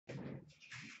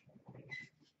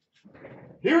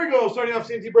Here we go. Starting off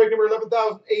CNC break number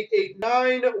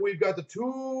 11,889. We've got the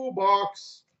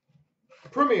 2-box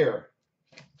Premier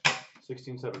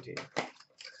 1617.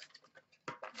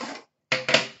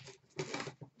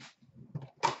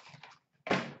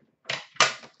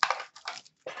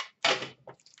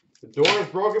 The door is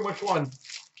broken. Which one?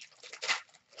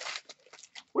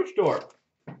 Which door?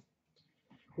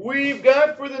 We've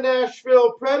got for the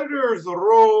Nashville Predators,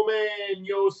 Roman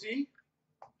Josi.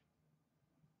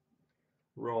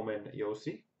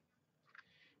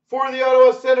 For the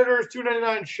Ottawa Senators,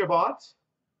 $2.99 Shabbat.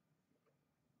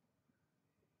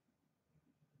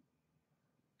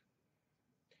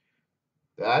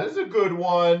 That is a good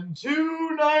one.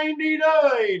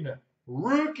 $2.99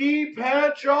 rookie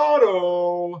patch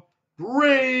auto,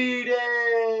 Braden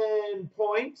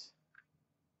Point.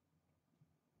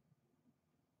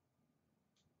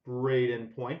 Braden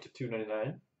Point,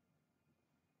 $2.99.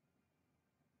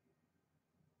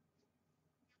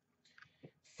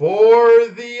 For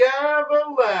the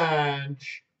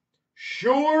Avalanche,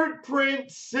 short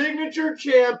print signature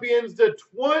champions to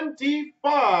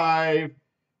 25,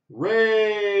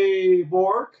 Ray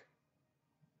Bourque.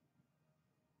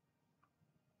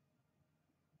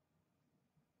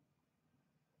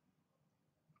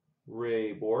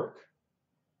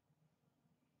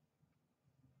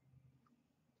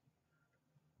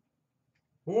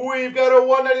 We've got a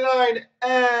 $1.99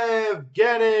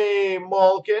 Evgeny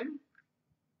Malkin.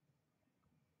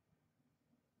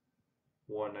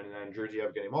 $1.99 jersey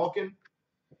Evgeny Malkin.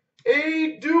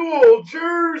 A dual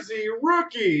jersey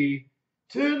rookie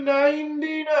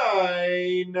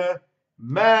 /99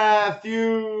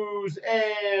 Matthews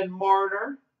and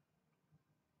Marner.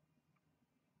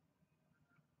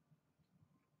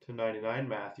 /99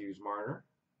 Matthews Marner.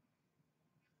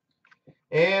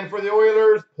 And for the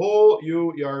Oilers, Paul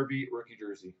Yarby rookie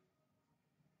jersey.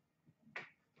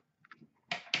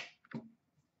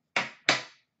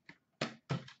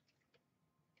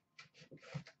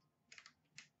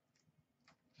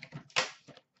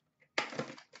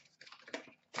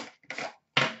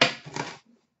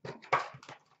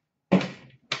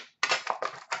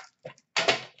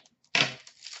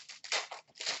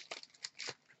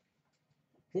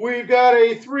 We've got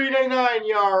a $3.99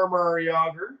 Jaromir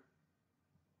Jagr,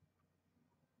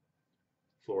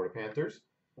 Florida Panthers.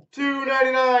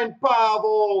 $2.99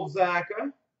 Pavel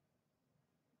Zacha.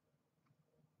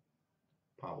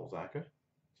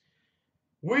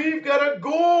 We've got a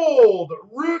gold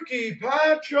rookie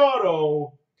patch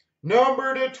auto,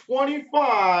 number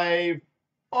 /25,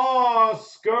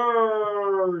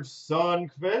 Oscar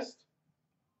Sundqvist.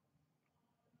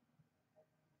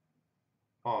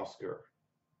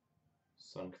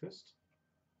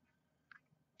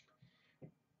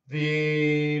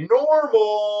 The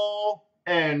normal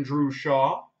Andrew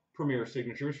Shaw, Premier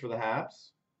Signatures for the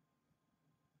Habs.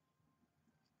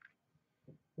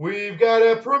 We've got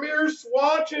a Premier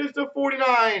Swatches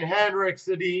 /49, Henrik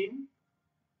Sedin.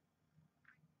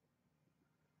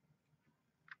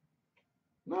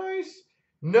 Nice.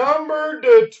 Number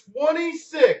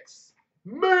 /26,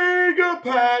 Mega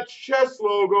Patch chest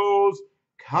logos,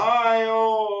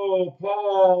 Kyle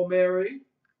Palmieri.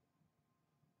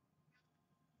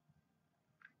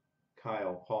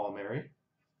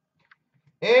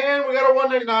 And we got a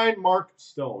 $1.99 Mark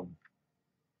Stone.